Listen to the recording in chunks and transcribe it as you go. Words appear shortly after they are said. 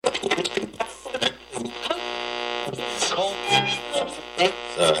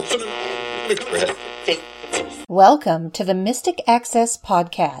Welcome to the Mystic Access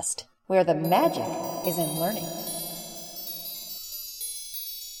Podcast, where the magic is in learning.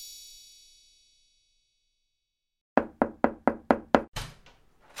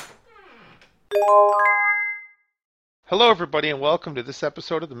 Hello, everybody, and welcome to this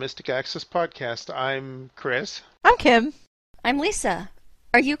episode of the Mystic Access Podcast. I'm Chris. I'm Kim. I'm Lisa.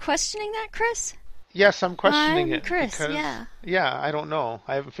 Are you questioning that, Chris? Yes, I'm questioning I'm it. Chris, because, yeah, I don't know.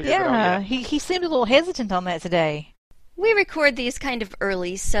 I haven't figured it out Yeah, yet. he seemed a little hesitant on that today. We record these kind of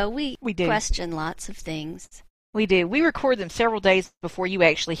early, so we do. question lots of things. We do. We record them several days before you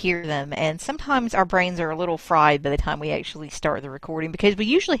actually hear them, and sometimes our brains are a little fried by the time we actually start the recording because we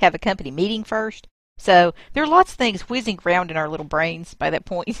usually have a company meeting first. So there are lots of things whizzing around in our little brains by that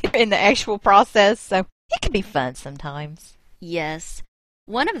point in the actual process, so it can be fun sometimes. Yes.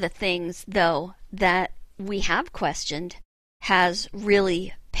 One of the things, though, that we have questioned has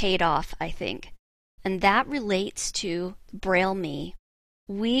really paid off, I think, and that relates to Braille Me.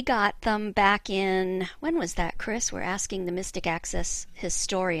 We got them back in, when was that, Chris? We're asking the Mystic Access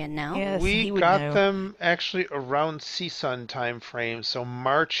historian now. Yes, We he would got know. them actually around CSUN time frame, so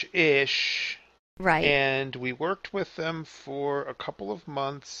March-ish. Right. And we worked with them for a couple of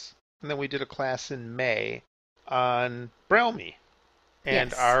months, and then we did a class in May on Braille Me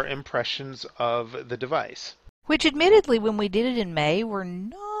and Yes. our impressions of the device. Which, admittedly, when we did it in May, were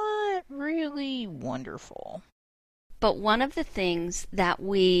not really wonderful. But one of the things that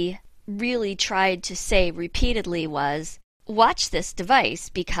we really tried to say repeatedly was, watch this device,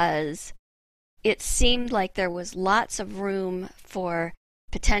 because it seemed like there was lots of room for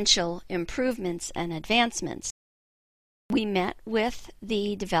potential improvements and advancements. We met with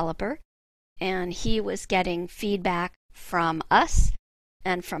the developer, and he was getting feedback from us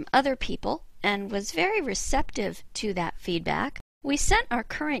and from other people, and was very receptive to that feedback. We sent our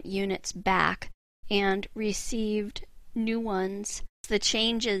current units back and received new ones. The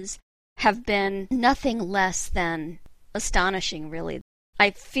changes have been nothing less than astonishing, really.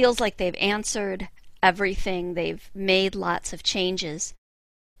 It feels like they've answered everything. They've made lots of changes.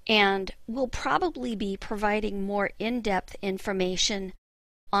 And we'll probably be providing more in-depth information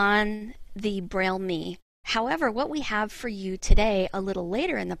on the Braille Me. However, what we have for you today, a little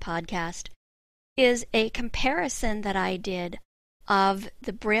later in the podcast, is a comparison that I did of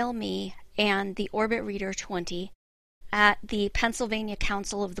the Braille Me and the Orbit Reader 20 at the Pennsylvania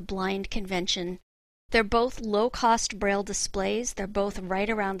Council of the Blind Convention. They're both low-cost Braille displays. They're both right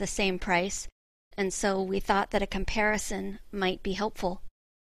around the same price, and so we thought that a comparison might be helpful.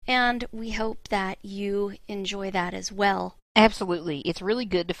 And we hope that you enjoy that as well. Absolutely. It's really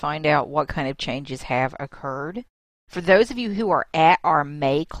good to find out what kind of changes have occurred. For those of you who are at our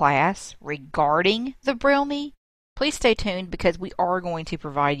May class regarding the Braille Me, please stay tuned because we are going to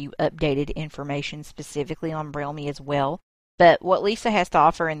provide you updated information specifically on Braille Me as well. But what Lisa has to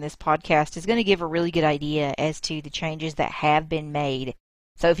offer in this podcast is going to give a really good idea as to the changes that have been made.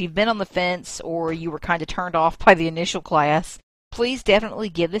 So if you've been on the fence or you were kind of turned off by the initial class, please definitely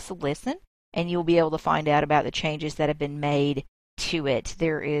give this a listen, and you'll be able to find out about the changes that have been made to it.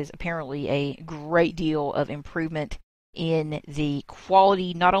 There is apparently a great deal of improvement in the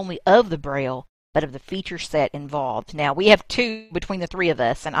quality, not only of the Braille, but of the feature set involved. Now, we have two between the three of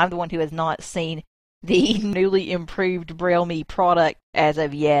us, and I'm the one who has not seen the newly improved Braille Me product as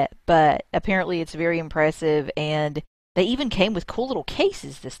of yet, but apparently it's very impressive, and they even came with cool little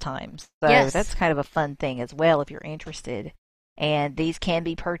cases this time. So Yes. That's kind of a fun thing as well if you're interested. And these can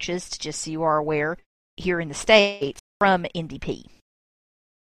be purchased, just so you are aware, here in the States from NDP.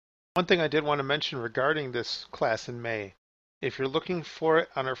 One thing I did want to mention regarding this class in May, if you're looking for it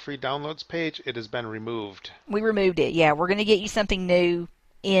on our free downloads page, it has been removed. We removed it, yeah. We're going to get you something new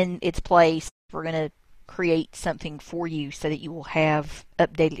in its place. We're going to create something for you so that you will have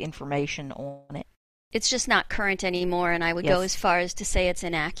updated information on it. It's just not current anymore, and I would go Yes. as far as to say it's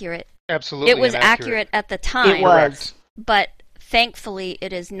inaccurate. Absolutely It was inaccurate. accurate at the time. It was. But thankfully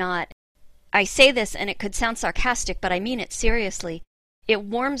it is not. I say this and it could sound sarcastic, but I mean it seriously. It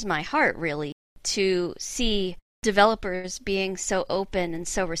warms my heart, really, to see developers being so open and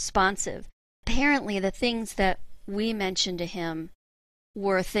so responsive. Apparently the things that we mentioned to him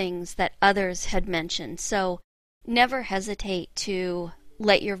were things that others had mentioned. So never hesitate to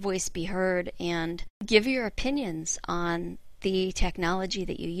let your voice be heard and give your opinions on the technology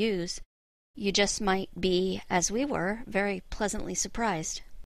that you use. You just might be, as we were, very pleasantly surprised.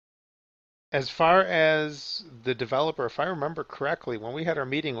 As far as the developer, if I remember correctly, when we had our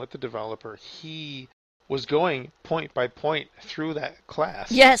meeting with the developer, he was going point by point through that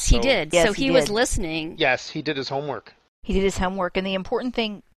class. Yes, he did. Yes, so he was listening. Yes, he did his homework. He did his homework. And the important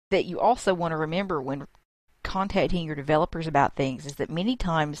thing that you also want to remember when contacting your developers about things is that many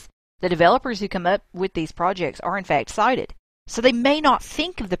times the developers who come up with these projects are in fact sighted. So they may not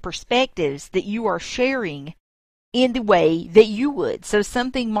think of the perspectives that you are sharing in the way that you would. So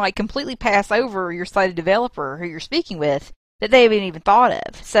something might completely pass over your sighted developer who you're speaking with that they haven't even thought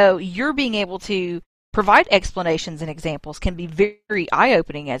of. So you're being able to provide explanations and examples can be very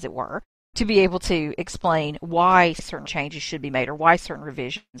eye-opening, as it were, to be able to explain why certain changes should be made or why certain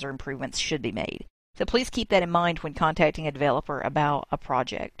revisions or improvements should be made. So please keep that in mind when contacting a developer about a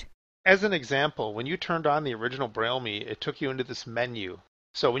project. As an example, when you turned on the original BrailleMe, it took you into this menu.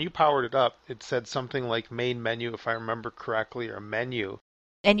 So when you powered it up, it said something like main menu, if I remember correctly, or menu.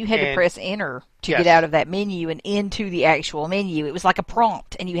 And you had to press enter to Yes. get out of that menu and into the actual menu. It was like a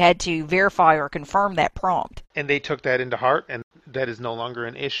prompt, and you had to verify or confirm that prompt. And they took that into heart, and that is no longer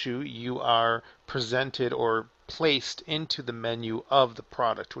an issue. You are presented or placed into the menu of the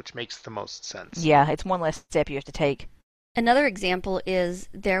product, which makes the most sense. Yeah, it's one less step you have to take. Another example is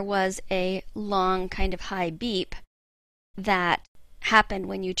there was a long kind of high beep that happened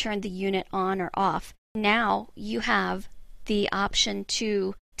when you turned the unit on or off. Now you have the option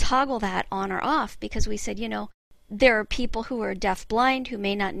to toggle that on or off because we said, there are people who are deaf-blind who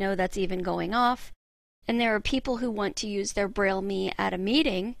may not know that's even going off, and there are people who want to use their BrailleMe at a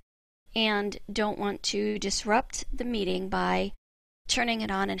meeting and don't want to disrupt the meeting by turning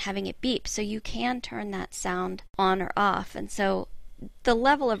it on and having it beep. So you can turn that sound on or off. And so the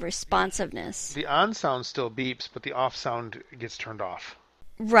level of responsiveness. The on sound still beeps, but the off sound gets turned off.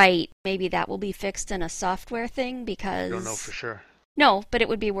 Right. Maybe that will be fixed in a software thing because... I don't know for sure. No, but it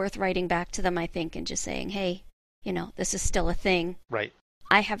would be worth writing back to them, I think, and just saying, hey, this is still a thing. Right.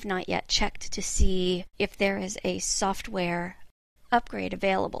 I have not yet checked to see if there is a software upgrade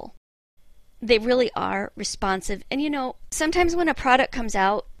available. They really are responsive. And sometimes when a product comes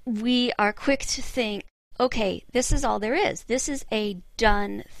out, we are quick to think, okay, this is all there is. This is a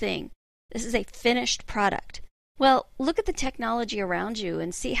done thing. This is a finished product. Well, look at the technology around you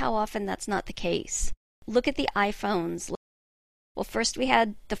and see how often that's not the case. Look at the iPhones. Well, first we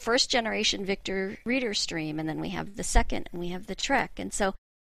had the first generation Victor Reader Stream, and then we have the second, and we have the Trek. And so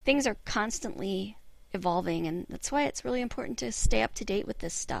things are constantly evolving, and that's why it's really important to stay up to date with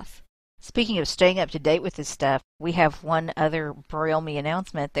this stuff. Speaking of staying up to date with this stuff, we have one other BrailleMe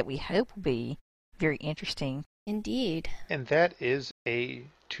announcement that we hope will be very interesting. Indeed. And that is a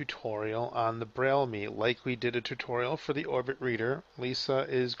tutorial on the BrailleMe. Like we did a tutorial for the Orbit Reader, Lisa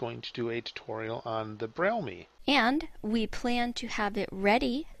is going to do a tutorial on the BrailleMe. And we plan to have it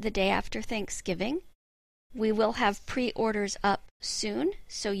ready the day after Thanksgiving. We will have pre-orders up soon,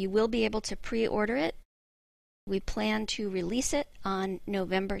 so you will be able to pre-order it. We plan to release it on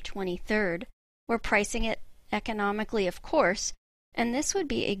November 23rd. We're pricing it economically, of course, and this would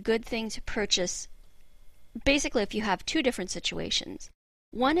be a good thing to purchase basically if you have two different situations.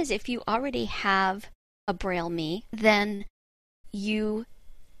 One is if you already have a BrailleMe, then you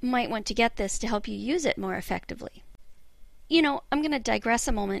might want to get this to help you use it more effectively. I'm going to digress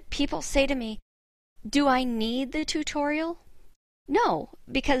a moment. People say to me, do I need the tutorial? No,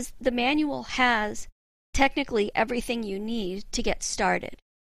 because the manual has technically everything you need to get started.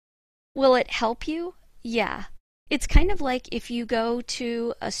 Will it help you? Yeah. It's kind of like if you go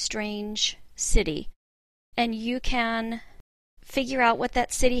to a strange city and you can figure out what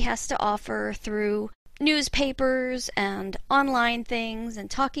that city has to offer through newspapers and online things and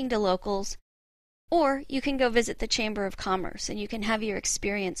talking to locals, or you can go visit the Chamber of Commerce and you can have your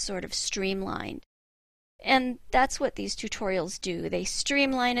experience sort of streamlined. And that's what these tutorials do. They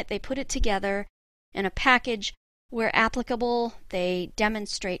streamline it, they put it together in a package where applicable, they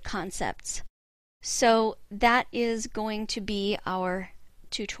demonstrate concepts. So that is going to be our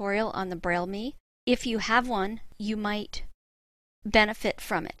tutorial on the BrailleMe. If you have one, you might benefit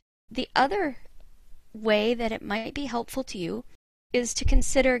from it. The other way that it might be helpful to you is to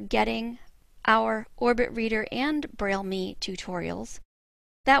consider getting our Orbit Reader and BrailleMe tutorials.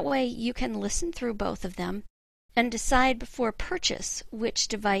 That way you can listen through both of them and decide before purchase which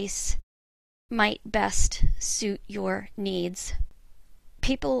device might best suit your needs.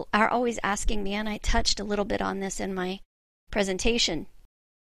 People are always asking me, and I touched a little bit on this in my presentation,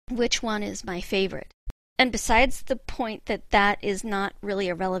 which one is my favorite? And besides the point that that is not really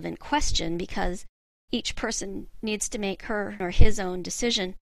a relevant question because each person needs to make her or his own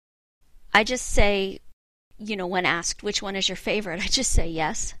decision, I just say, when asked which one is your favorite, I just say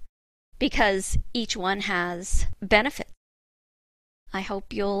yes, because each one has benefits. I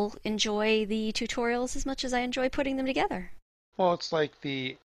hope you'll enjoy the tutorials as much as I enjoy putting them together. Well, it's like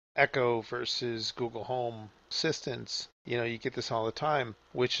the Echo versus Google Home assistants. You get this all the time.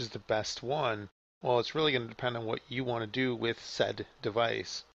 Which is the best one? Well, it's really going to depend on what you want to do with said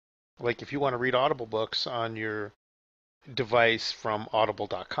device. Like if you want to read Audible books on your device from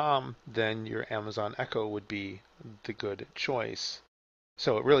audible.com, then your Amazon Echo would be the good choice.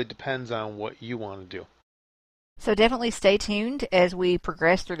 So it really depends on what you want to do. So definitely stay tuned as we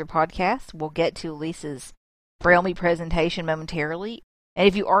progress through the podcast. We'll get to Lisa's Braille Me presentation momentarily. And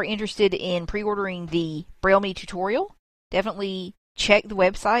if you are interested in pre-ordering the Braille Me tutorial, definitely check the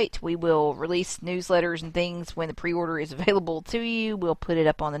website. We will release newsletters and things when the pre-order is available to you. We'll put it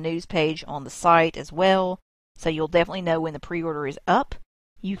up on the news page on the site as well. So you'll definitely know when the pre-order is up.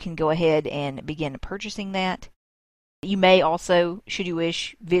 You can go ahead and begin purchasing that. You may also, should you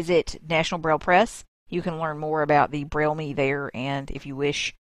wish, visit National Braille Press. You can learn more about the Braille Me there, and if you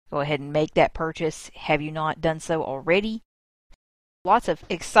wish, go ahead and make that purchase. Have you not done so already? Lots of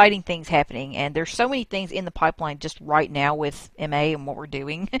exciting things happening, and there's so many things in the pipeline just right now with MA and what we're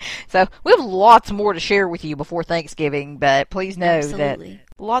doing. So we have lots more to share with you before Thanksgiving, but please know Absolutely.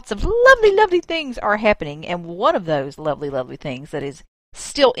 that lots of lovely, lovely things are happening, and one of those lovely, lovely things that is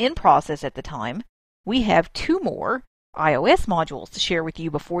still in process at the time, we have 2 more iOS modules to share with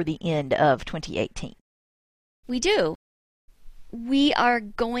you before the end of 2018. We do. We are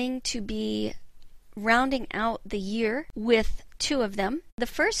going to be rounding out the year with 2 of them. The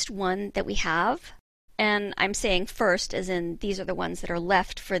first one that we have, and I'm saying first as in these are the ones that are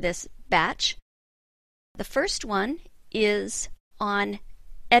left for this batch. The first one is on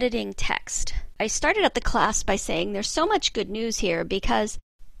editing text. I started out the class by saying there's so much good news here because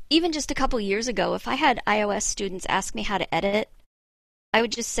even just a couple years ago, if I had iOS students ask me how to edit, I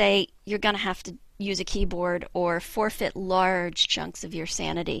would just say you're going to have to use a keyboard or forfeit large chunks of your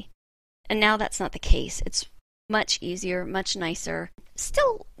sanity. And now that's not the case. It's much easier, much nicer.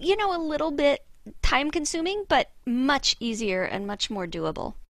 Still, a little bit time-consuming, but much easier and much more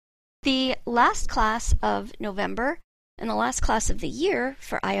doable. The last class of November and the last class of the year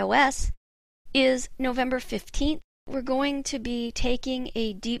for iOS is November 15th. We're going to be taking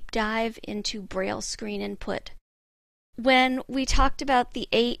a deep dive into Braille screen input. When we talked about the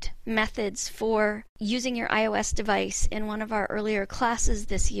 8 methods for using your iOS device in one of our earlier classes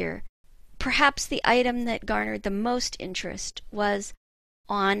this year, perhaps the item that garnered the most interest was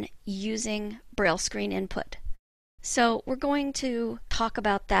on using Braille screen input. So we're going to talk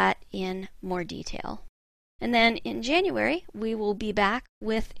about that in more detail. And then in January, we will be back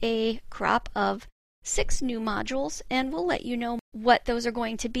with a crop of 6 new modules, and we'll let you know what those are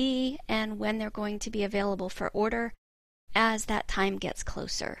going to be and when they're going to be available for order as that time gets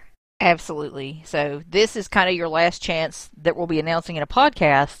closer. Absolutely. So this is kind of your last chance that we'll be announcing in a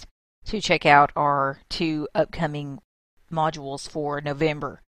podcast to check out our 2 upcoming modules for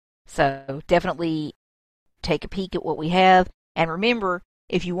November. So definitely take a peek at what we have. And remember,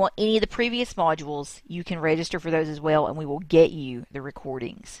 if you want any of the previous modules, you can register for those as well, and we will get you the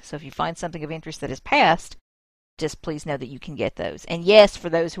recordings. So if you find something of interest that is past, just please know that you can get those. And yes, for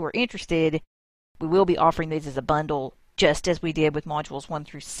those who are interested, we will be offering these as a bundle, just as we did with modules 1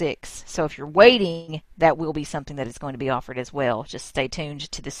 through 6. So if you're waiting, that will be something that is going to be offered as well. Just stay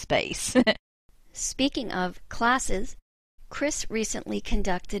tuned to this space. Speaking of classes, Chris recently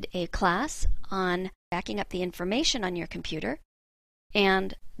conducted a class on backing up the information on your computer,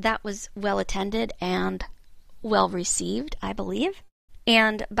 and that was well attended and well received, I believe.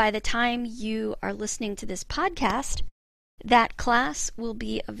 And by the time you are listening to this podcast, that class will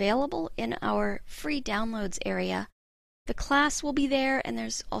be available in our free downloads area. The class will be there, and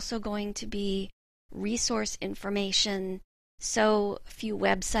there's also going to be resource information, so a few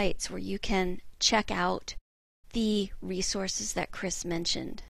websites where you can check out the resources that Chris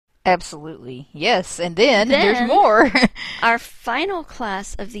mentioned. Absolutely. Yes, and then there's more. Our final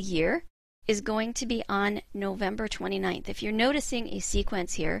class of the year is going to be on November 29th. If you're noticing a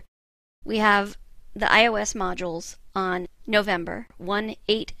sequence here, we have the iOS modules on November 1,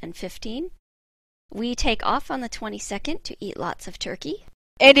 8, and 15. We take off on the 22nd to eat lots of turkey.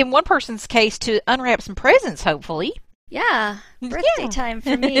 And in one person's case, to unwrap some presents, hopefully. Yeah, birthday time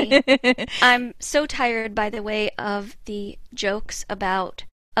for me. I'm so tired, by the way, of the jokes about,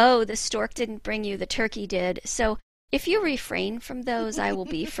 oh, the stork didn't bring you, the turkey did. So if you refrain from those, I will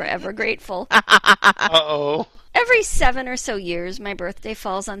be forever grateful. Uh-oh. Every 7 or so years, my birthday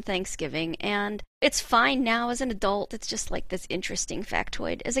falls on Thanksgiving, and it's fine now as an adult. It's just like this interesting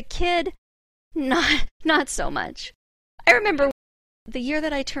factoid. As a kid, not so much. I remember the year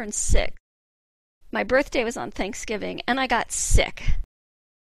that I turned 6. my birthday was on Thanksgiving, and I got sick.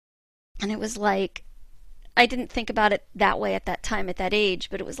 And it was like, I didn't think about it that way at that time, at that age,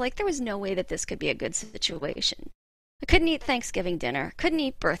 but it was like there was no way that this could be a good situation. I couldn't eat Thanksgiving dinner, couldn't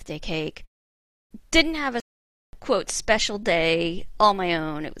eat birthday cake, didn't have a, quote, special day all my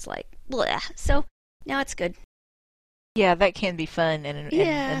own. It was like, bleh. So now it's good. Yeah, that can be fun and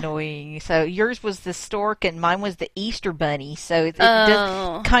annoying. So yours was the stork and mine was the Easter bunny. So it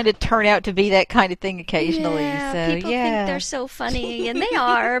does kind of turn out to be that kind of thing occasionally. Yeah, so, people think they're so funny, and they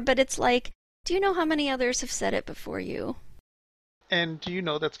are, but it's like, do you know how many others have said it before you? And do you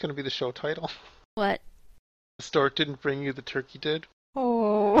know that's going to be the show title? What? The stork didn't bring you, the turkey did?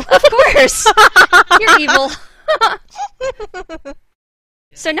 Oh. Of course! You're evil.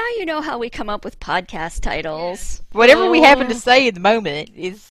 So now you know how we come up with podcast titles. Whatever we happen to say in the moment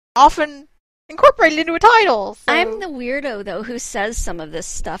is often incorporated into a title. So. I'm the weirdo, though, who says some of this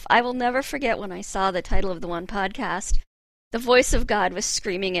stuff. I will never forget when I saw the title of the one podcast. The voice of God was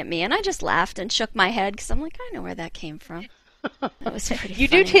screaming at me, and I just laughed and shook my head because I'm like, I know where that came from. That was pretty You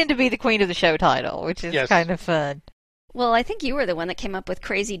funny. do tend to be the queen of the show title, which is kind of fun. Well, I think you were the one that came up with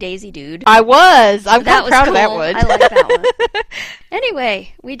Crazy Daisy Dude. I was. I'm kind of proud of that cool. one. I like that one.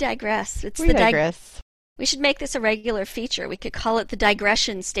 Anyway, we digress. We digress. We should make this a regular feature. We could call it the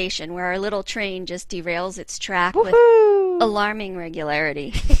digression station, where our little train just derails its track with alarming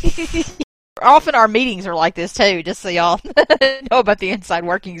regularity. Often our meetings are like this, too, just so y'all know about the inside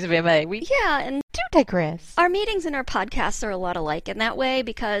workings of MA. We and do digress. Our meetings and our podcasts are a lot alike in that way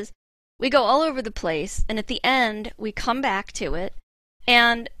because we go all over the place, and at the end, we come back to it,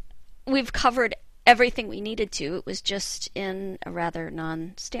 and we've covered everything we needed to. It was just in a rather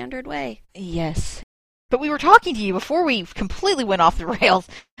non-standard way. Yes. But we were talking to you before we completely went off the rails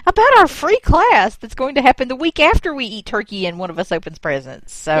about our free class that's going to happen the week after we eat turkey and one of us opens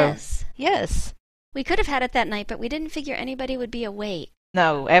presents. So, yes. We could have had it that night, but we didn't figure anybody would be awake.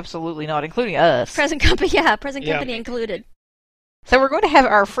 No, absolutely not, including us. Present company included. So we're going to have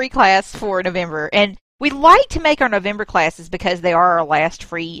our free class for November, and we like to make our November classes because they are our last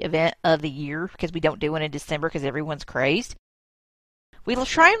free event of the year, because we don't do one in December because everyone's crazed. We'll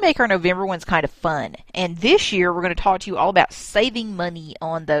try and make our November ones kind of fun, and this year we're going to talk to you all about saving money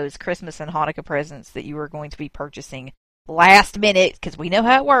on those Christmas and Hanukkah presents that you are going to be purchasing last minute, because we know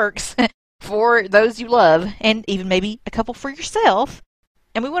how it works, for those you love, and even maybe a couple for yourself.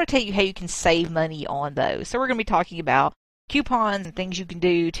 And we want to tell you how you can save money on those. So we're going to be talking about coupons and things you can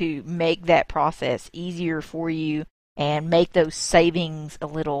do to make that process easier for you and make those savings a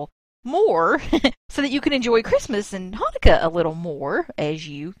little more so that you can enjoy Christmas and Hanukkah a little more as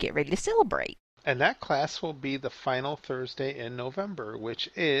you get ready to celebrate. And that class will be the final Thursday in November, which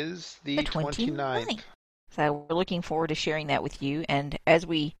is the 29th. So we're looking forward to sharing that with you. And as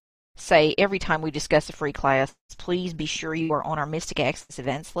we say every time we discuss a free class, please be sure you are on our Mystic Access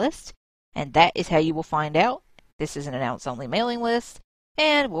events list. And that is how you will find out. This is an announce-only mailing list,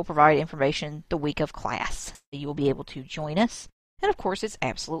 and we'll provide information the week of class. You will be able to join us, and of course it's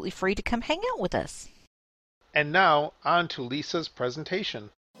absolutely free to come hang out with us. And now, on to Lisa's presentation.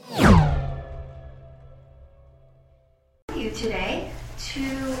 You today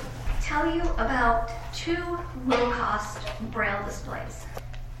to tell you about two low-cost Braille displays.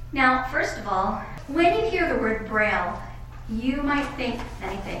 Now, first of all, when you hear the word Braille, you might think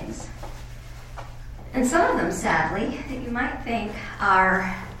many things. And some of them, sadly, that you might think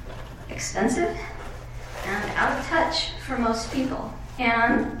are expensive and out of touch for most people.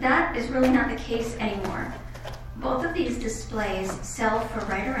 And that is really not the case anymore. Both of these displays sell for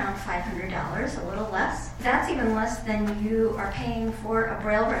right around $500, a little less. That's even less than you are paying for a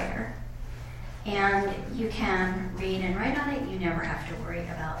Braille writer. And you can read and write on it. You never have to worry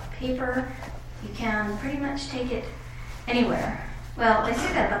about paper. You can pretty much take it anywhere. Well, they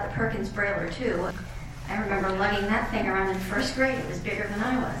say that about the Perkins Brailler, too. I remember lugging that thing around in first grade. It was bigger than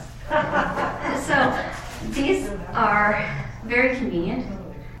I was. So these are very convenient.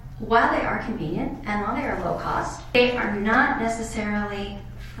 While they are convenient and while they are low cost, they are not necessarily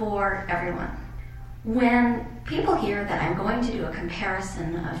for everyone. When people hear that I'm going to do a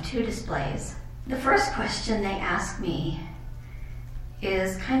comparison of two displays, the first question they ask me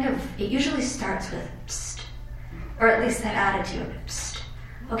is it usually starts with psst, or at least that attitude, psst.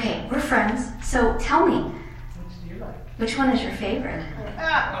 Okay, we're friends, so tell me, which one is your favorite?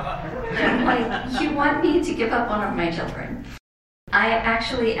 You want me to give up one of my children. I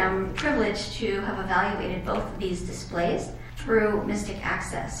actually am privileged to have evaluated both of these displays through Mystic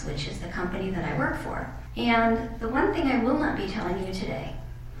Access, which is the company that I work for. And the one thing I will not be telling you today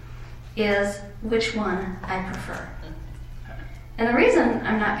is which one I prefer. And the reason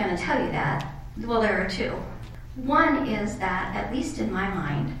I'm not going to tell you that Well, there are two. One is that, at least in my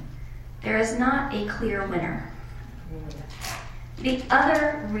mind, there is not a clear winner. The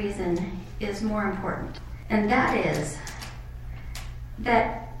other reason is more important, and that is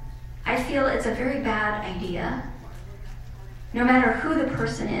that I feel it's a very bad idea, no matter who the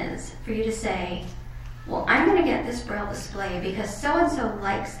person is, for you to say, well, I'm going to get this Braille display because so-and-so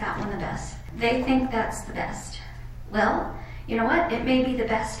likes that one the best. They think that's the best. Well, you know what? It may be the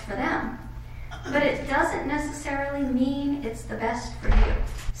best for them, but it doesn't necessarily mean it's the best for you.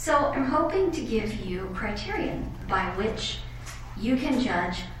 So I'm hoping to give you criterion by which you can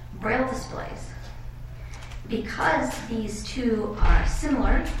judge Braille displays. Because these two are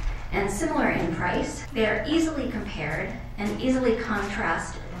similar and similar in price, they are easily compared and easily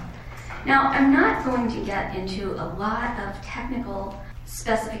contrasted. Now, I'm not going to get into a lot of technical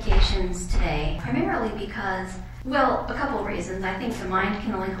specifications today, primarily because, well, a couple of reasons. I think the mind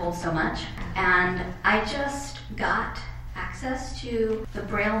can only hold so much, and I just got access to the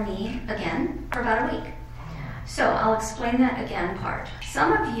Braille Me again for about a week. So I'll explain that again part.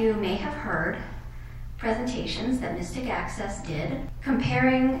 Some of you may have heard presentations that Mystic Access did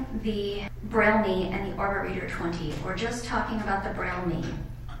comparing the Braille Me and the Orbit Reader 20, or just talking about the Braille Me.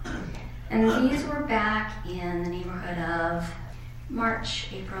 And these were back in the neighborhood of March,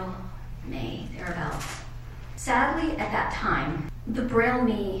 April, May, thereabouts. Sadly, at that time, the Braille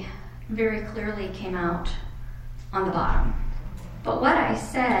Me very clearly came out on the bottom. But what I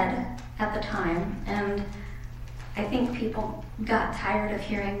said at the time, and I think people got tired of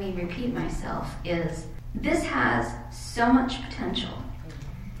hearing me repeat myself, is this has so much potential,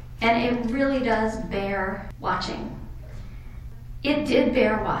 and it really does bear watching. It did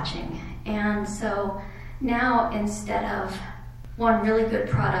bear watching, and so now instead of one really good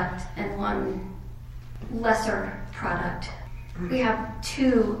product and one lesser product, we have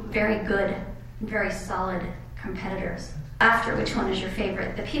two very good, very solid competitors. After which one is your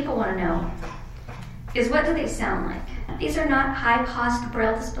favorite, the people want to know is, what do they sound like? These are not high-cost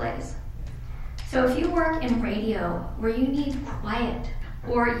Braille displays. So if you work in radio where you need quiet,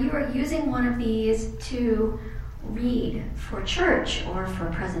 or you are using one of these to read for church or for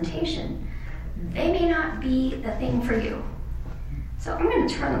a presentation, they may not be the thing for you. So I'm going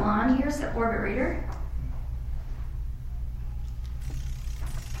to turn them on. Here's the Orbit Reader.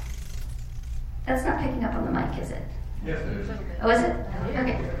 That's not picking up on the mic, is it? Yes, it is. Oh, is it?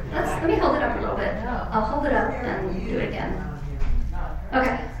 Okay. Let me hold it up a little bit. I'll hold it up and do it again.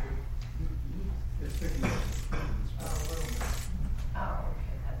 Okay.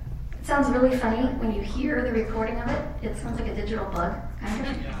 It sounds really funny when you hear the recording of it. It sounds like a digital bug, kind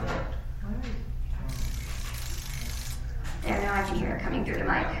of. There, now I can hear it coming through the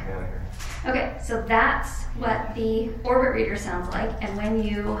mic. Okay, so that's what the Orbit Reader sounds like, and when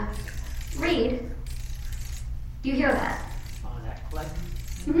you read, you hear that.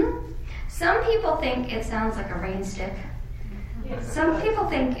 Mm-hmm. Some people think it sounds like a rain stick. Some people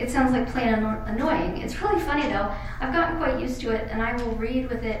think it sounds like plain annoying. It's really funny though. I've gotten quite used to it, and I will read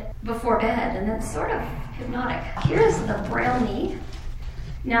with it before bed, and it's sort of hypnotic. Here's the Braille Me.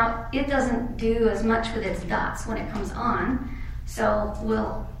 Now, it doesn't do as much with its dots when it comes on, so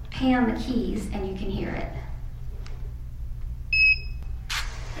we'll pan the keys and you can hear it.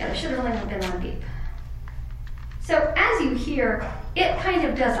 Yeah, there should have only been one beep. So as you hear, it kind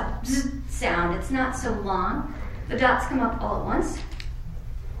of does a zzz sound. It's not so long. The dots come up all at once.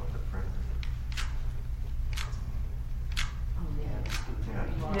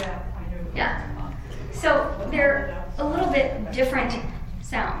 Yeah. So they're a little bit different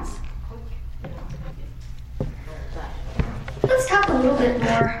sounds. Let's talk a little bit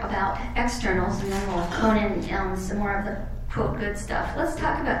more about externals, and then we'll hone in on some more of the quote good stuff. Let's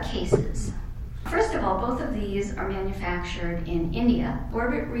talk about cases. First of all, both of these are manufactured in India.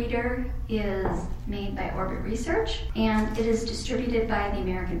 Orbit Reader is made by Orbit Research, and it is distributed by the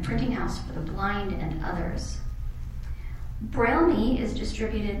American Printing House for the Blind and others. Braille Me is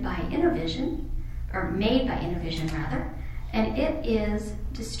distributed by Innovision, or made by Innovision rather, and it is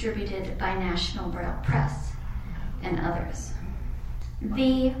distributed by National Braille Press and others.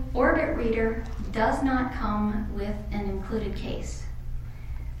 The Orbit Reader does not come with an included case.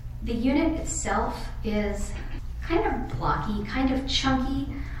 The unit itself is kind of blocky, kind of chunky,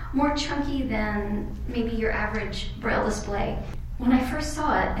 more chunky than maybe your average Braille display. When I first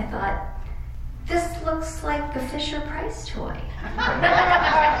saw it, I thought, this looks like a Fisher-Price toy.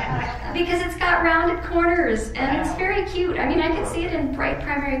 Because it's got rounded corners and it's very cute. I mean, I could see it in bright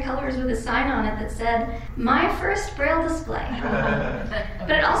primary colors with a sign on it that said, "My first Braille display."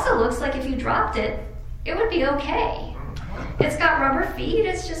 But it also looks like if you dropped it, it would be okay. It's got rubber feet.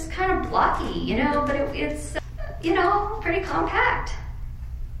 It's just kind of blocky, but it's pretty compact.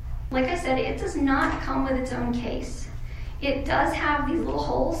 Like I said, it does not come with its own case. It does have these little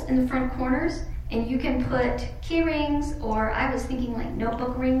holes in the front corners, and you can put key rings, or I was thinking like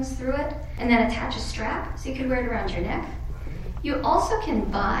notebook rings through it, and then attach a strap so you could wear it around your neck. You also can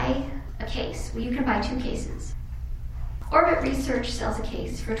buy a case. Well, you can buy 2 cases. Orbit Research sells a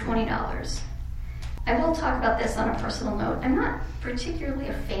case for $20. I will talk about this on a personal note. I'm not particularly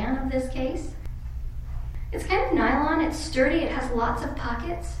a fan of this case. It's kind of nylon, it's sturdy, it has lots of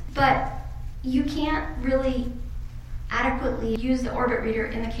pockets, but you can't really adequately use the Orbit Reader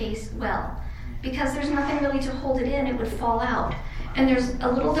in the case well, because there's nothing really to hold it in, it would fall out. And there's a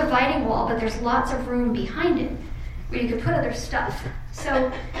little dividing wall, but there's lots of room behind it where you could put other stuff.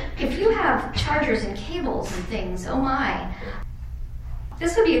 So if you have chargers and cables and things, oh my,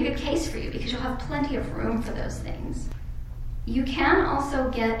 this would be a good case for you because you'll have plenty of room for those things. You can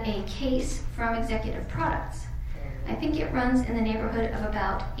also get a case from Executive Products. I think it runs in the neighborhood of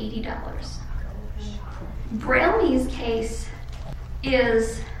about $80. BrailleMe's case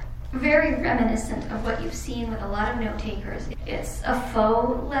is very reminiscent of what you've seen with a lot of note takers. It's a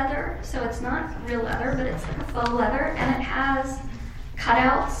faux leather, so it's not real leather, but it's like a faux leather, and it has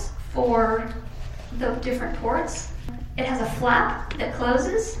cutouts for the different ports. It has a flap that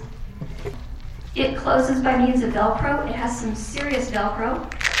closes. It closes by means of Velcro. It has some serious Velcro.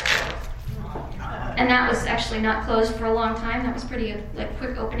 And that was actually not closed for a long time. That was pretty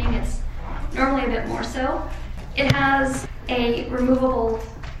quick opening. It's normally a bit more so. It has a removable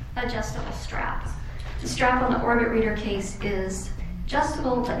adjustable strap. The strap on the Orbit Reader case is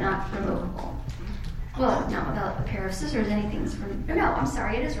adjustable but not removable. Well, not without a pair of scissors, anything's no, I'm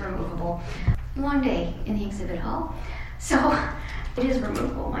sorry, it is removable. Long day in the exhibit hall. So it is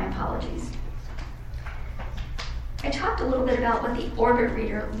removable, my apologies. I talked a little bit about what the Orbit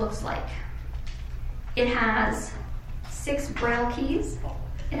Reader looks like. It has 6 Braille keys.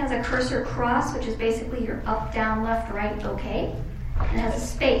 It has a cursor cross, which is basically your up, down, left, right, okay. It has a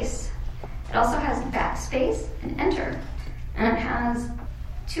space. It also has backspace and enter. And it has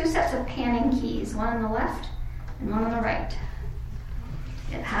 2 sets of panning keys, one on the left and one on the right.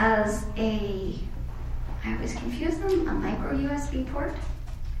 It has I always confuse them, a micro USB port.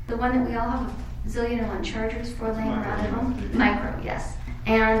 The one that we all have a zillion and one chargers for laying around at home. Micro, yes.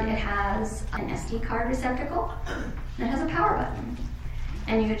 And it has an SD card receptacle. And it has a power button.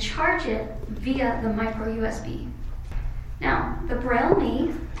 And you charge it via the micro USB. Now, the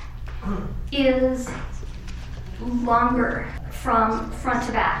BrailleMe is longer from front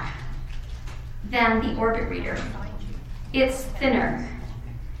to back than the Orbit Reader. It's thinner.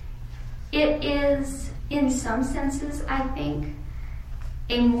 It is, in some senses, I think,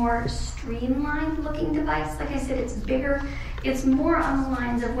 a more streamlined looking device. Like I said, it's bigger. It's more on the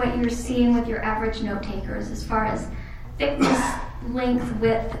lines of what you're seeing with your average note takers as far as thickness, length,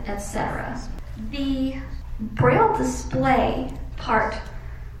 width, etc. The Braille display part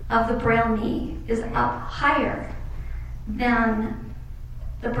of the BrailleMe is up higher than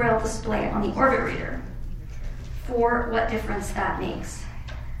the Braille display on the Orbit Reader. For what difference that makes.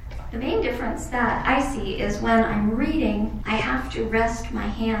 The main difference that I see is when I'm reading, I have to rest my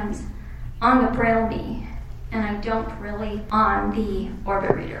hands on the BrailleMe, and I don't really on the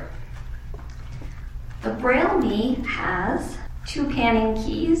Orbit Reader. The BrailleMe has 2 panning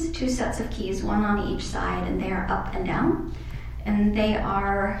keys, 2 sets of keys, one on each side, and they are up and down. And they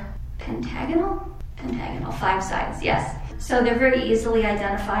are pentagonal? Pentagonal, 5 sides, yes. So they're very easily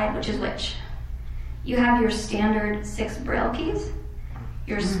identified which is which. You have your standard 6 Braille keys,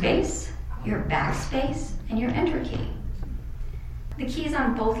 your space, your backspace, and your enter key. The keys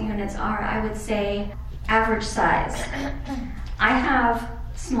on both units are, I would say, average size. I have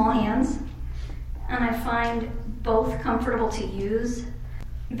small hands, and I find both comfortable to use.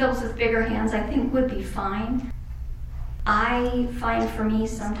 Those with bigger hands I think would be fine. I find for me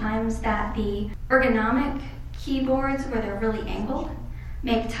sometimes that the ergonomic keyboards where they're really angled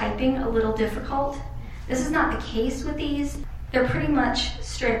make typing a little difficult. This is not the case with these. They're pretty much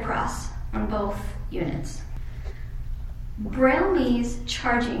straight across on both units. BrailleMe's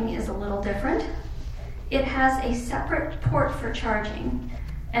charging is a little different. It has a separate port for charging,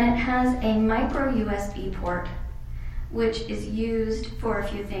 and it has a micro USB port, which is used for a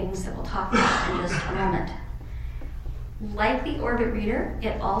few things that we'll talk about in just a moment. Like the Orbit Reader,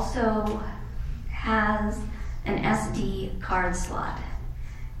 it also has an SD card slot.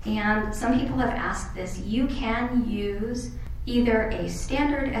 And some people have asked this. You can use either a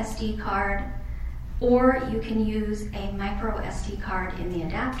standard SD card or you can use a micro SD card in the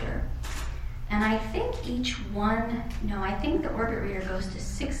adapter. And I think I think the Orbit Reader goes to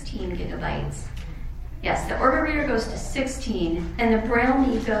 16 gigabytes. Yes, the Orbit Reader goes to 16 and the Braille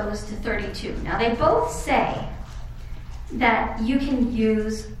Me goes to 32. Now they both say that you can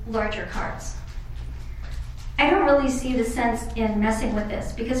use larger cards. I don't really see the sense in messing with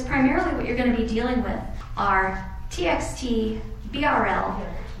this because primarily what you're going to be dealing with are TXT, BRL,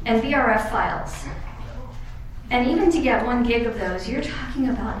 and VRF files. And even to get 1 gig of those, you're talking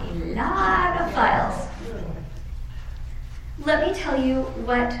about a lot of files. Let me tell you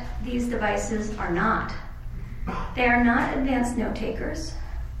what these devices are not. They are not advanced note takers.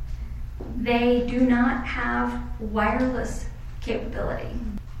 They do not have wireless capability,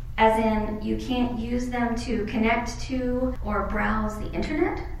 as in you can't use them to connect to or browse the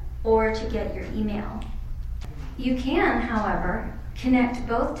internet or to get your email. You can, however, connect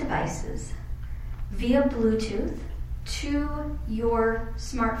both devices via Bluetooth to your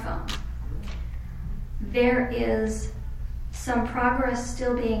smartphone. There is some progress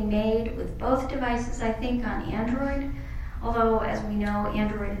still being made with both devices, I think, on Android, although, as we know,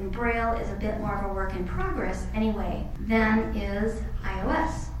 Android and Braille is a bit more of a work in progress anyway than is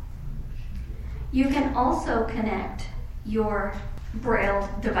iOS. You can also connect your Braille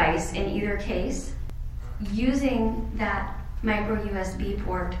device in either case using that micro USB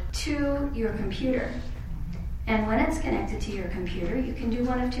port to your computer. And when it's connected to your computer, you can do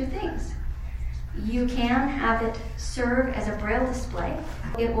one of two things. You can have it serve as a Braille display.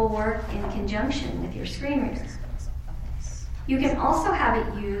 It will work in conjunction with your screen reader. You can also have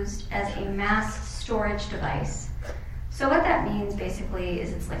it used as a mass storage device. So what that means basically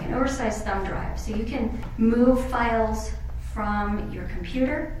is it's like an oversized thumb drive. So you can move files from your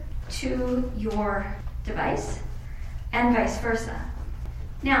computer to your device and vice versa.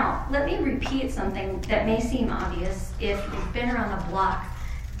 Now, let me repeat something that may seem obvious if you've been around the block,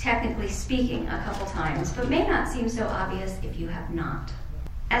 technically speaking, a couple times, but may not seem so obvious if you have not.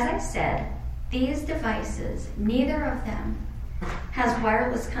 As I said, these devices, neither of them has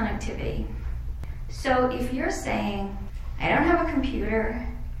wireless connectivity. So if you're saying, I don't have a computer,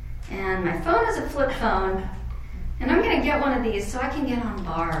 and my phone is a flip phone, and I'm going to get one of these so I can get on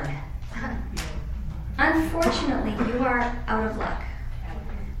Bard, unfortunately, you are out of luck.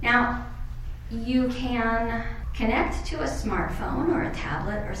 Now, you can connect to a smartphone or a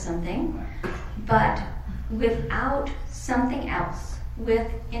tablet or something, but without something else,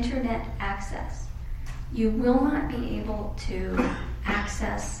 with internet access, you will not be able to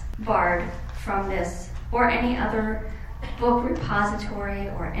access Bard from this or any other book repository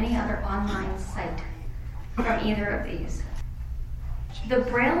or any other online site from either of these. The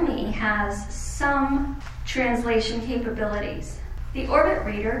Braille Me has some translation capabilities. The Orbit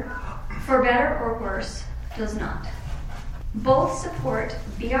Reader, for better or worse, does not. Both support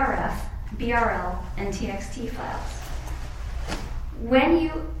BRF, BRL, and TXT files. When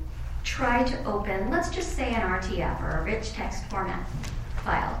you try to open, let's just say an RTF or a rich text format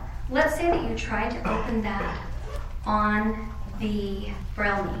file. Let's say that you try to open that on the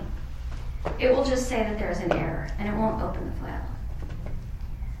Braille Me. It will just say that there's an error and it won't open the file.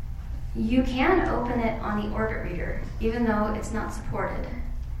 You can open it on the Orbit Reader, even though it's not supported.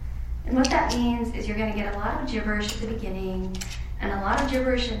 And what that means is you're going to get a lot of gibberish at the beginning and a lot of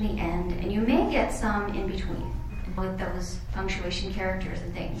gibberish in the end, and you may get some in between with those punctuation characters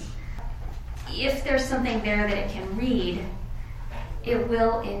and things. If there's something there that it can read, it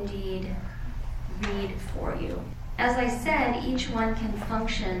will indeed read for you. As I said, each one can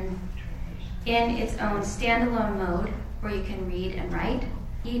function in its own standalone mode, where you can read and write.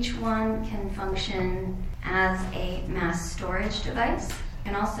 Each one can function as a mass storage device,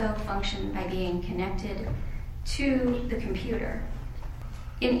 and also function by being connected to the computer.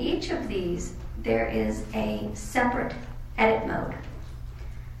 In each of these, there is a separate edit mode,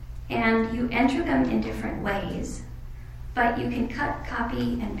 and you enter them in different ways, but you can cut,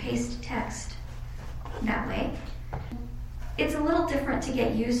 copy, and paste text that way. It's a little different to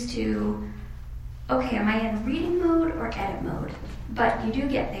get used to, okay, am I in reading mode or edit mode? But you do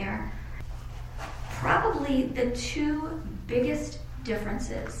get there. Probably the two biggest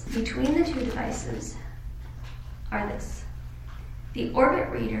differences between the two devices are this. The Orbit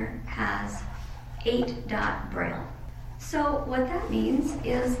Reader has 8-dot Braille. So what that means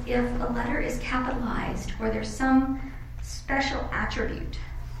is if a letter is capitalized or there's some special attribute,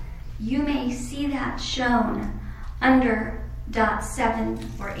 you may see that shown under dot 7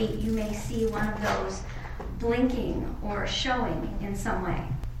 or 8. You may see one of those blinking or showing in some way.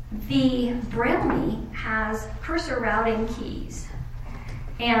 The Braille Me has cursor routing keys,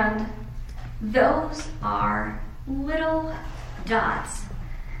 and those are little dots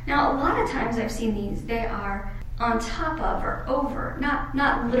Now, a lot of times I've seen these, they are on top of or over,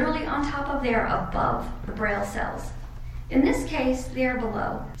 not literally on top of, they are above the Braille cells. In this case, they are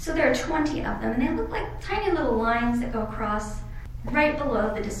below. So there are 20 of them, and they look like tiny little lines that go across right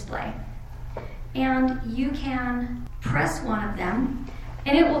below the display. And you can press one of them,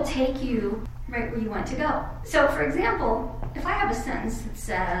 and it will take you right where you want to go. So, for example, if I have a sentence that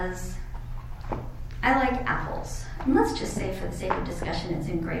says, I like apples, and let's just say for the sake of discussion it's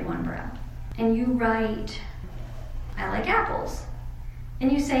in grade 1 Braille, and you write, I like apples,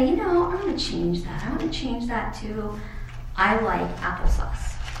 and you say, I'm going to change that. I want to change that to, I like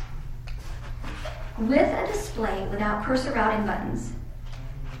applesauce. With a display without cursor routing buttons,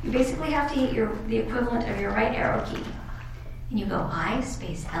 you basically have to hit the equivalent of your right arrow key. And you go I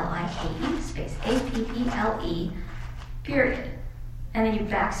space L-I-K-E space A-P-P-L-E period. And then you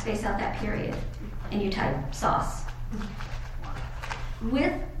backspace out that period and you type sauce.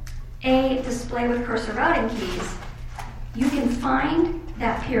 With a display with cursor routing keys, you can find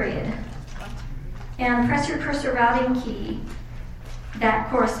that period and press your cursor routing key that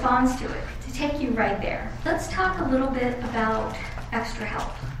corresponds to it to take you right there. Let's talk a little bit about extra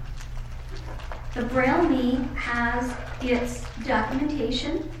help. The Braille Me has its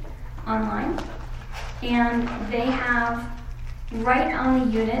documentation online, and they have right on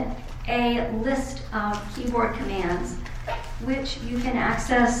the unit a list of keyboard commands which you can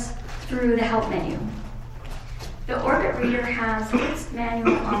access through the help menu. The Orbit Reader has its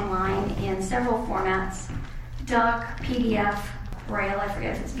manual online in several formats: doc, PDF, Braille, I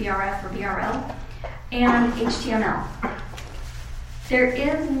forget if it's BRF or BRL, and HTML. There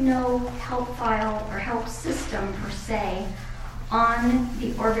is no help file or help system per se on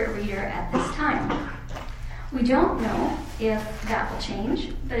the Orbit Reader at this time. We don't know if that will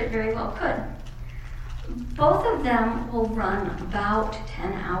change, but it very well could. Both of them will run about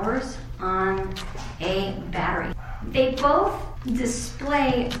 10 hours on a battery. They both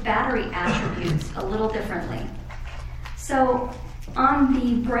display battery attributes a little differently. So on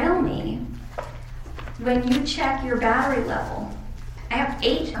the Braille Me, when you check your battery level, I have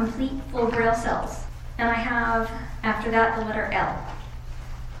 8 complete full Braille cells, and I have, after that, the letter L.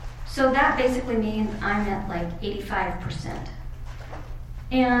 So that basically means I'm at like 85%.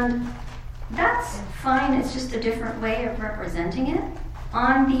 And that's fine, it's just a different way of representing it.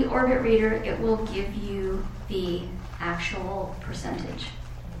 On the Orbit Reader, it will give you the actual percentage.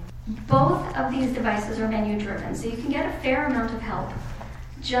 Both of these devices are menu driven, so you can get a fair amount of help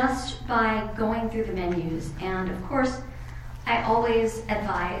just by going through the menus. And of course, I always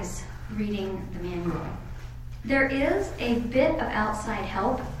advise reading the manual. There is a bit of outside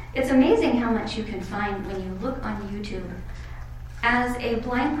help. It's amazing how much you can find when you look on YouTube. As a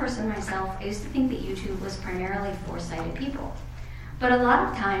blind person myself, I used to think that YouTube was primarily for sighted people. But a lot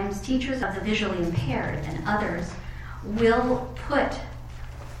of times, teachers of the visually impaired and others will put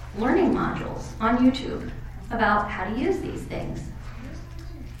learning modules on YouTube about how to use these things.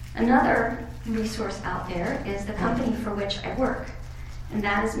 Another resource out there is the company for which I work, and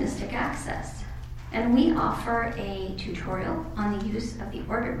that is Mystic Access. And we offer a tutorial on the use of the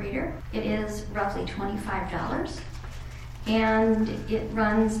Orbit Reader. It is roughly $25, and it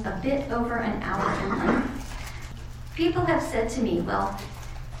runs a bit over an hour in length. People have said to me, well,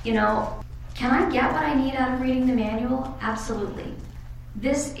 can I get what I need out of reading the manual? Absolutely.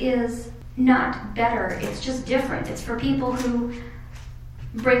 This is not better, it's just different. It's for people who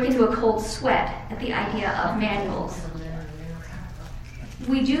break into a cold sweat at the idea of manuals.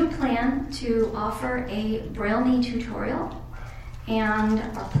 We do plan to offer a Braille Me tutorial, and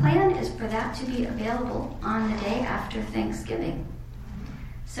our plan is for that to be available on the day after Thanksgiving.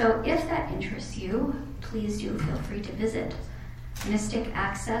 So if that interests you, please do feel free to visit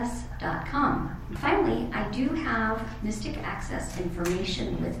mysticaccess.com. Finally, I do have Mystic Access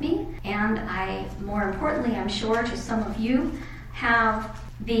information with me, and more importantly, I'm sure to some of you, have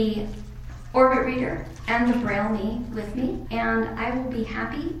the Orbit Reader and the Braille Me with me, and I will be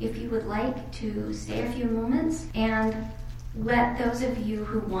happy if you would like to stay a few moments and let those of you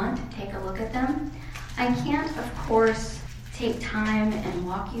who want take a look at them. I can't, of course, take time and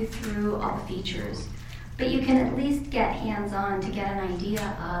walk you through all the features, but you can at least get hands-on to get an idea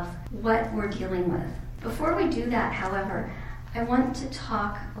of what we're dealing with. Before we do that, however, I want to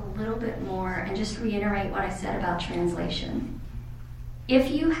talk a little bit more and just reiterate what I said about translation.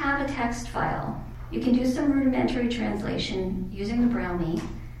 If you have a text file, you can do some rudimentary translation using the Braille Me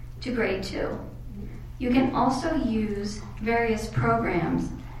to grade 2. You can also use various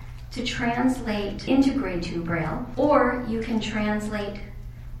programs to translate into grade 2 Braille, or you can translate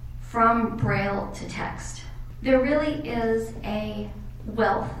from Braille to text. There really is a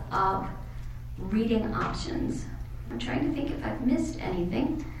wealth of reading options. I'm trying to think if I've missed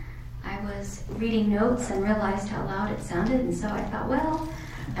anything. I was reading notes and realized how loud it sounded, and so I thought, well,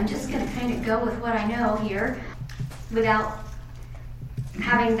 I'm just going to kind of go with what I know here without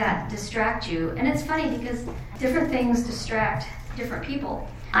having that distract you. And it's funny because different things distract different people.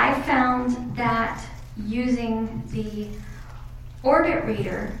 I found that using the Orbit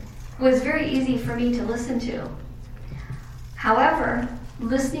Reader was very easy for me to listen to. However,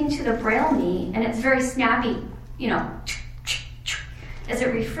 listening to the Braille Me, and it's very snappy, you know, as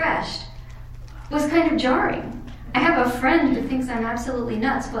it refreshed, was kind of jarring. I have a friend who thinks I'm absolutely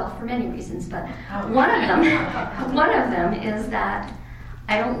nuts, well, for many reasons, but one of them is that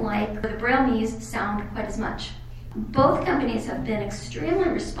I don't like the Braille Me's sound quite as much. Both companies have been extremely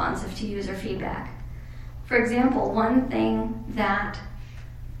responsive to user feedback. For example, one thing that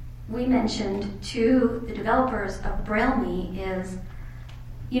we mentioned to the developers of Braille Me is,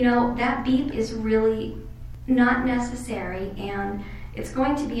 you know, that beep is really not necessary, and it's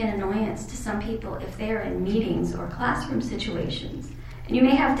going to be an annoyance to some people if they are in meetings or classroom situations. And you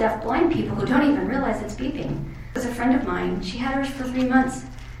may have deaf-blind people who don't even realize it's beeping. There's a friend of mine, she had hers for 3 months,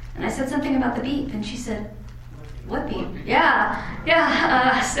 and I said something about the beep, and she said, "What beep?"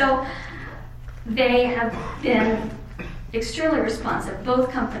 So they have been extremely responsive.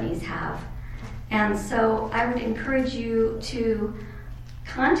 Both companies have. And so I would encourage you to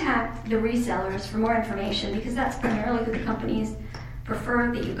contact the resellers for more information, because that's primarily who the companies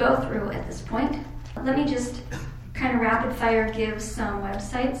prefer that you go through at this point. Let me just kind of rapid fire give some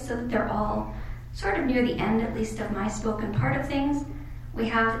websites so that they're all sort of near the end, at least, of my spoken part of things. We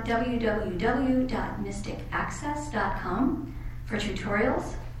have www.mysticaccess.com for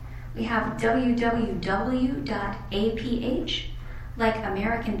tutorials. We have www.aph, like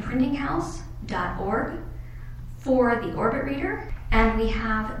AmericanPrintingHouse.org, for the Orbit Reader. And we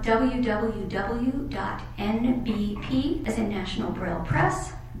have www.nbp, as in National Braille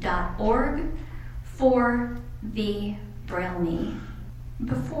Press.org, for the Braille Me.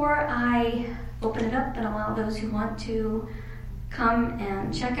 Before I open it up and allow those who want to come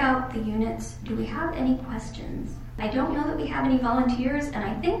and check out the units, do we have any questions? I don't know that we have any volunteers, and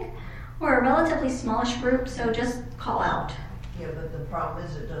I think we're a relatively smallish group, so just call out. Yeah, but the problem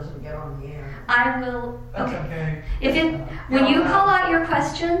is it doesn't get on the air. I will. That's okay. When you call out your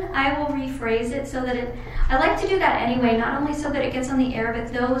question, I will rephrase it so that I like to do that anyway, not only so that it gets on the air,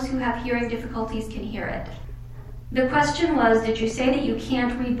 but those who have hearing difficulties can hear it. The question was, did you say that you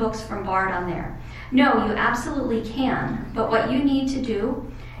can't read books from Bard on there? No, you absolutely can, but what you need to do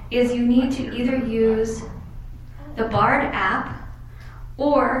is you need to either use the Bard app,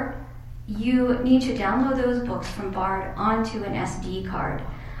 or you need to download those books from Bard onto an SD card.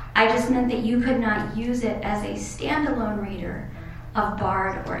 I just meant that you could not use it as a standalone reader of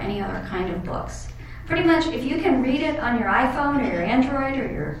Bard or any other kind of books. Pretty much, if you can read it on your iPhone or your Android or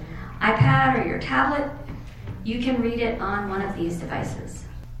your iPad or your tablet, you can read it on one of these devices.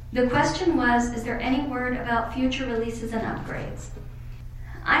 The question was, is there any word about future releases and upgrades?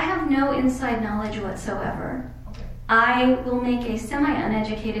 I have no inside knowledge whatsoever. I will make a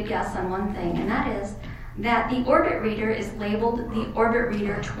semi-uneducated guess on one thing, and that is that the Orbit Reader is labeled the Orbit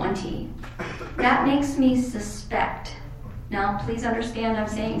Reader 20. That makes me suspect. Now, please understand I'm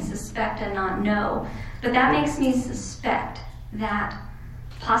saying suspect and not know, but that makes me suspect that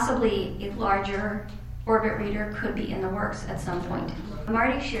possibly a larger Orbit Reader could be in the works at some point.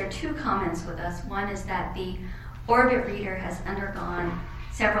 Marty shared 2 comments with us. One is that the Orbit Reader has undergone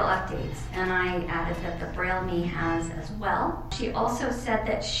several updates, and I added that the Braille Me has as well. She also said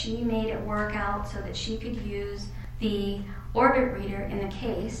that she made it work out so that she could use the Orbit Reader in the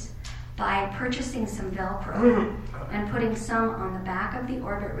case by purchasing some Velcro and putting some on the back of the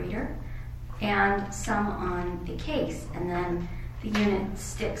Orbit Reader and some on the case, and then the unit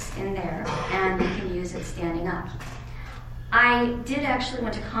sticks in there and you can use it standing up. I did actually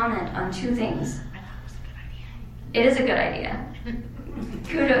want to comment on 2 things. It is a good idea.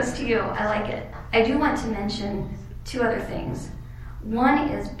 Kudos to you, I like it. I do want to mention 2 other things. One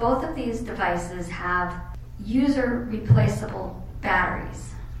is both of these devices have user replaceable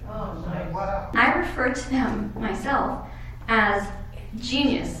batteries. Oh, nice. Wow. I refer to them myself as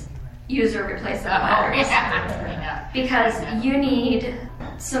genius user replaceable batteries, because you need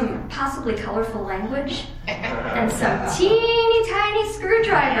some possibly colorful language and some teeny tiny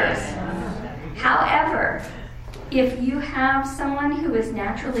screwdrivers. However, if you have someone who is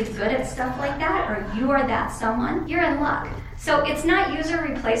naturally good at stuff like that, or you are that someone, you're in luck. So it's not user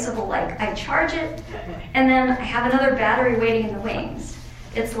replaceable like I charge it and then I have another battery waiting in the wings.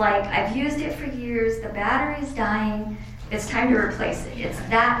 It's like I've used it for years, the battery's dying, It's time to replace it. It's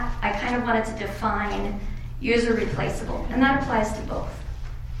that I kind of wanted to define user replaceable, and that applies to both.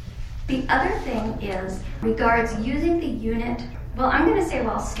 The other thing is regards using the unit, well, I'm going to say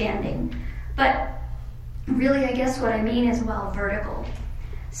while standing, but really I guess what I mean is while vertical.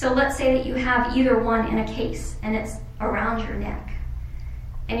 So let's say that you have either one in a case and it's around your neck,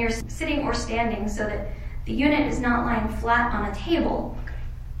 and you're sitting or standing so that the unit is not lying flat on a table.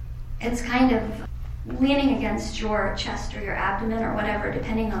 It's kind of leaning against your chest or your abdomen or whatever,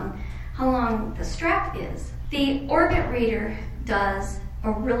 depending on how long the strap is. The Orbit Reader does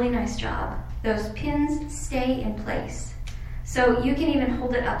a really nice job. Those pins stay in place. So you can even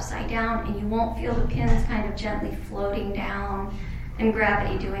hold it upside down and you won't feel the pins kind of gently floating down and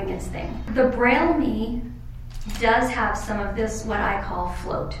gravity doing its thing. The Braille Me does have some of this, what I call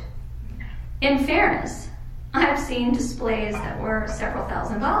float. In fairness, I've seen displays that were several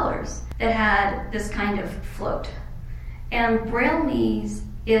 $1,000s that had this kind of float. And Braille Me's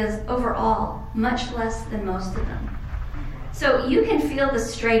is overall much less than most of them. So you can feel the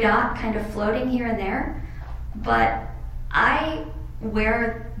stray dot kind of floating here and there, but I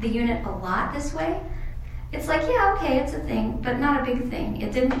wear the unit a lot this way. It's like, yeah, okay, it's a thing, but not a big thing.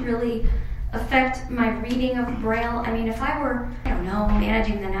 It didn't really affect my reading of Braille. I mean, if I were, I don't know,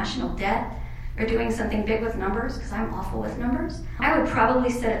 managing the national debt or doing something big with numbers, because I'm awful with numbers, I would probably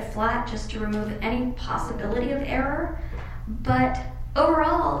set it flat just to remove any possibility of error. But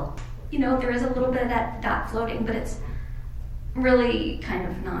overall, you know, there is a little bit of that dot floating, but it's really kind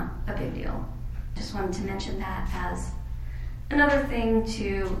of not a big deal. Just wanted to mention that as another thing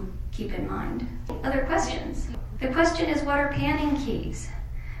to keep in mind. Other questions? The question is, what are panning keys?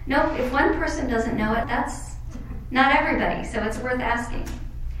 Nope, if one person doesn't know it, that's not everybody, so it's worth asking.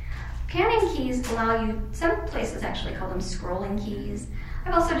 Panning keys allow you, some places actually call them scrolling keys.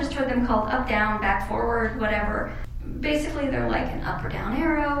 I've also just heard them called up, down, back, forward, whatever. Basically, they're like an up or down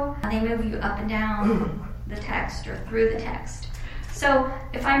arrow. They move you up and down the text or through the text. So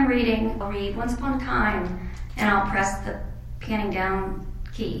if I'm reading, I'll read Once Upon a Time, and I'll press the panning down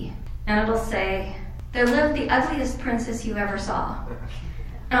key, and it'll say, there lived the ugliest princess you ever saw.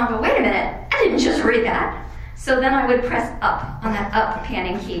 And I'll go, wait a minute, I didn't just read that. So then I would press up on that up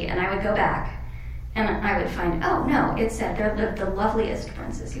panning key, and I would go back, and I would find, oh no, it said there lived the loveliest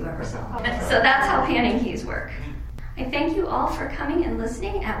princess you ever saw. So that's how panning keys work. I thank you all for coming and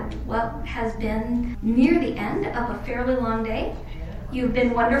listening at what has been near the end of a fairly long day. You've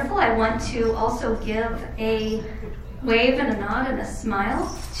been wonderful. I want to also give a wave and a nod and a smile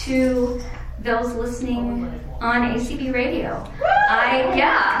to those listening on ACB Radio. I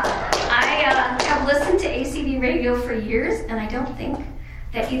have listened to ACB Radio for years, and I don't think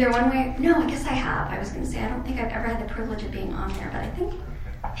that either one way, no, I guess I have. I was going to say, I don't think I've ever had the privilege of being on there, but I think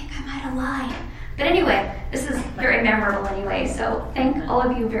I might have lied. But anyway, this is very memorable anyway, so thank all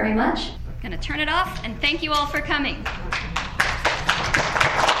of you very much. I'm going to turn it off, and thank you all for coming.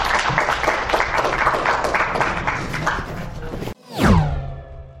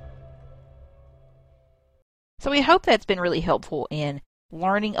 So we hope that's been really helpful in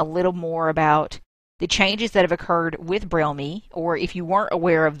learning a little more about the changes that have occurred with Braille Me, or if you weren't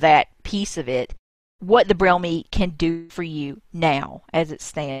aware of that piece of it, what the Braille Me can do for you now as it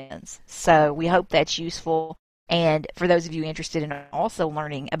stands. So we hope that's useful. And for those of you interested in also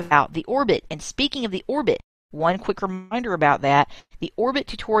learning about the Orbit, and speaking of the Orbit, one quick reminder about that, the Orbit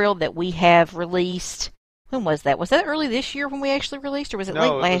tutorial that we have released, when was that? Was that early this year when we actually released, or was it late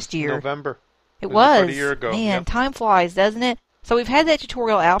last year? November. It was. About a year ago. Man, yep. Time flies, doesn't it? So we've had that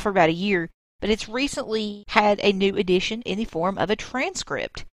tutorial out for about a year, but it's recently had a new addition in the form of a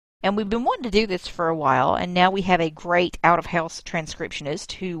transcript. And we've been wanting to do this for a while, and now we have a great out-of-house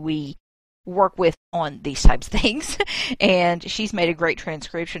transcriptionist who we work with on these types of things, and she's made a great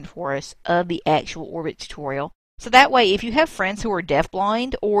transcription for us of the actual Orbit tutorial. So that way, if you have friends who are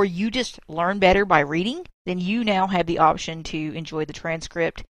deafblind, or you just learn better by reading, then you now have the option to enjoy the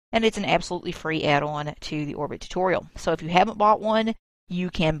transcript, and it's an absolutely free add-on to the Orbit tutorial. So if you haven't bought one, you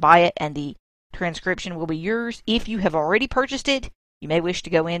can buy it, and the transcription will be yours. If you have already purchased it, you may wish to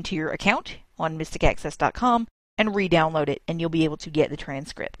go into your account on mysticaccess.com and re-download it, and you'll be able to get the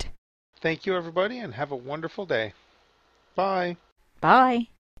transcript. Thank you, everybody, and have a wonderful day. Bye. Bye.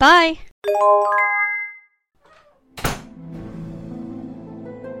 Bye.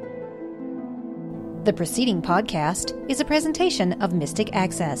 The preceding podcast is a presentation of Mystic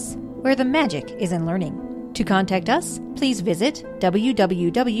Access, where the magic is in learning. To contact us, please visit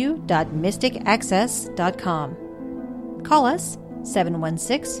www.mysticaccess.com. Call us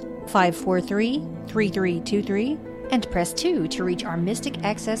 716-543-3323 and press 2 to reach our Mystic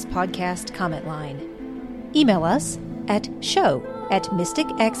Access podcast comment line. Email us at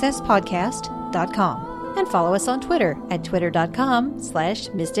show@mysticaccesspodcast.com and follow us on Twitter at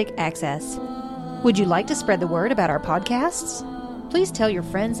twitter.com/mysticaccess. Would you like to spread the word about our podcasts? Please tell your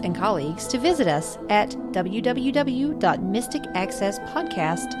friends and colleagues to visit us at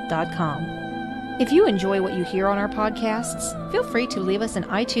www.mysticaccesspodcast.com. If you enjoy what you hear on our podcasts, feel free to leave us an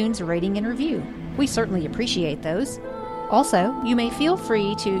iTunes rating and review. We certainly appreciate those. Also, you may feel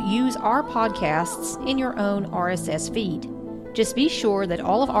free to use our podcasts in your own RSS feed. Just be sure that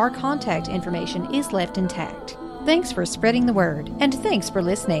all of our contact information is left intact. Thanks for spreading the word, and thanks for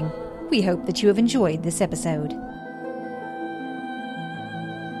listening. We hope that you have enjoyed this episode.